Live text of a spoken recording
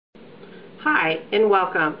Hi, and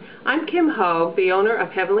welcome. I'm Kim Hogue, the owner of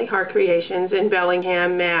Heavenly Heart Creations in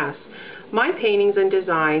Bellingham, Mass. My paintings and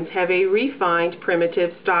designs have a refined,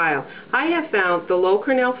 primitive style. I have found the low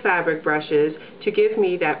Cornell fabric brushes to give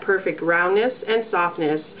me that perfect roundness and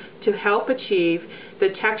softness to help achieve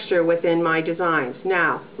the texture within my designs.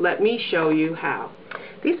 Now, let me show you how.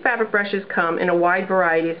 These fabric brushes come in a wide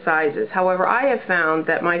variety of sizes. However, I have found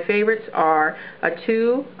that my favorites are a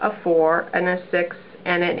 2, a 4, and a 6,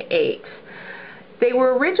 and an 8. They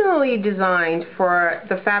were originally designed for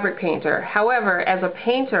the fabric painter. However, as a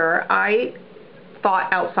painter, I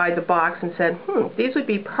thought outside the box and said, these would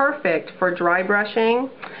be perfect for dry brushing,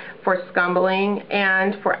 for scumbling,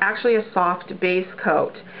 and for actually a soft base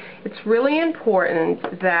coat. It's really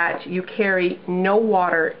important that you carry no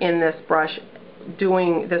water in this brush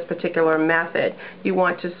doing this particular method. You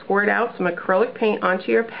want to squirt out some acrylic paint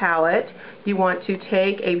onto your palette. You want to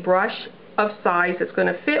take a brush of size that's going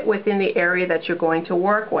to fit within the area that you're going to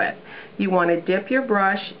work with. You want to dip your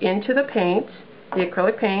brush into the paint, the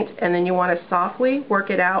acrylic paint, and then you want to softly work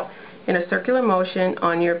it out in a circular motion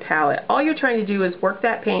on your palette. All you're trying to do is work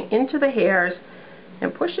that paint into the hairs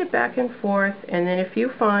and push it back and forth, and then if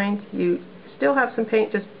you find you still have some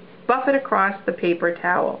paint, just buff it across the paper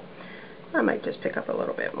towel. I might just pick up a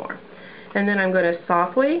little bit more. And then I'm going to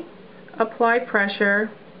softly apply pressure.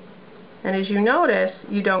 And as you notice,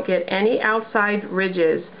 you don't get any outside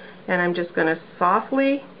ridges, and I'm just going to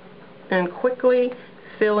softly and quickly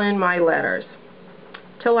fill in my letters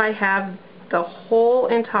till I have the whole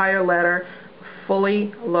entire letter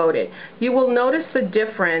fully loaded. You will notice the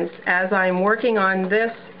difference as I'm working on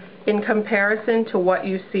this in comparison to what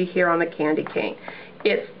you see here on the candy cane.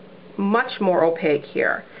 It's much more opaque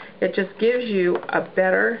here. It just gives you a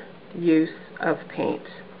better use of paint.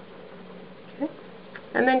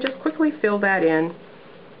 And then just quickly fill that in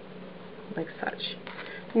like such.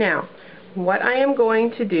 Now, what I am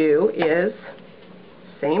going to do is,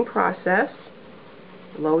 same process,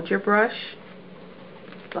 load your brush,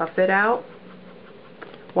 buff it out.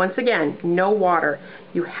 Once again, no water.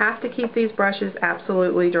 You have to keep these brushes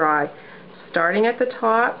absolutely dry. Starting at the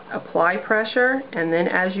top, apply pressure, and then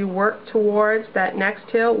as you work towards that next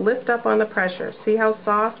hill, lift up on the pressure. See how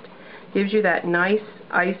soft? Gives you that nice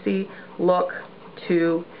icy look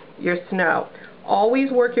to your snow.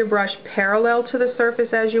 Always work your brush parallel to the surface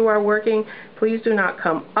as you are working. Please do not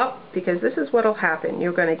come up, because this is what will happen.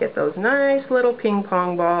 You're going to get those nice little ping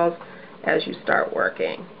pong balls as you start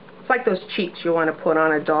working. It's like those cheeks you want to put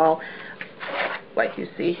on a doll, like you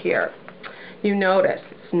see here. You notice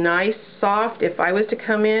it's nice, soft. If I was to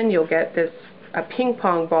come in, you'll get this a ping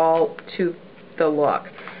pong ball to the look.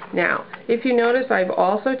 Now, if you notice, I've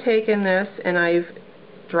also taken this and I've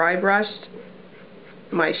dry brushed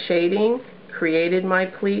my shading, created my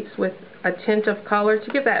pleats with a tint of color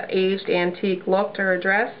to give that aged antique look to her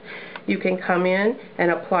dress. You can come in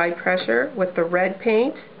and apply pressure with the red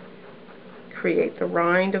paint, create the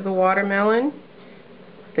rind of the watermelon,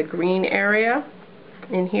 the green area.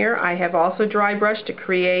 In here I have also dry brushed to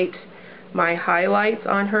create my highlights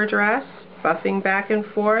on her dress, buffing back and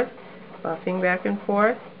forth, buffing back and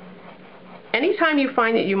forth. Anytime you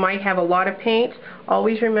find that you might have a lot of paint,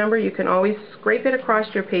 always remember you can always scrape it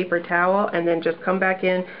across your paper towel and then just come back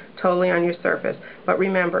in totally on your surface. But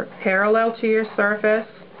remember, parallel to your surface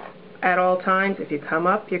at all times. If you come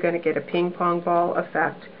up, you're going to get a ping pong ball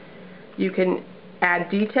effect. You can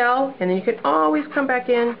add detail, and then you can always come back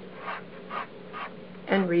in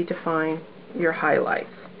and redefine your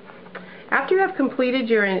highlights. After you have completed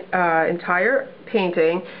your entire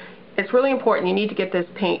painting, it's really important, you need to get this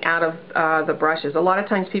paint out of the brushes. A lot of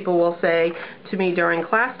times people will say to me during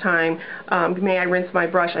class time, may I rinse my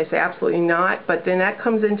brush? I say absolutely not, but then that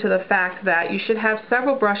comes into the fact that you should have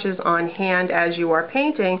several brushes on hand as you are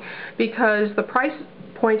painting, because the price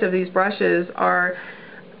point of these brushes are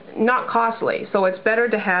not costly, so it's better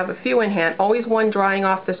to have a few in hand. Always one drying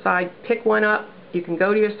off the side. Pick one up, you can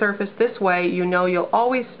go to your surface. This way you know you'll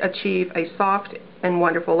always achieve a soft and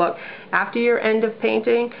wonderful look. After your end of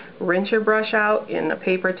painting, rinse your brush out in a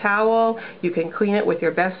paper towel. You can clean it with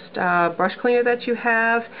your best brush cleaner that you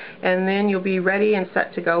have, and then you'll be ready and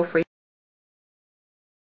set to go for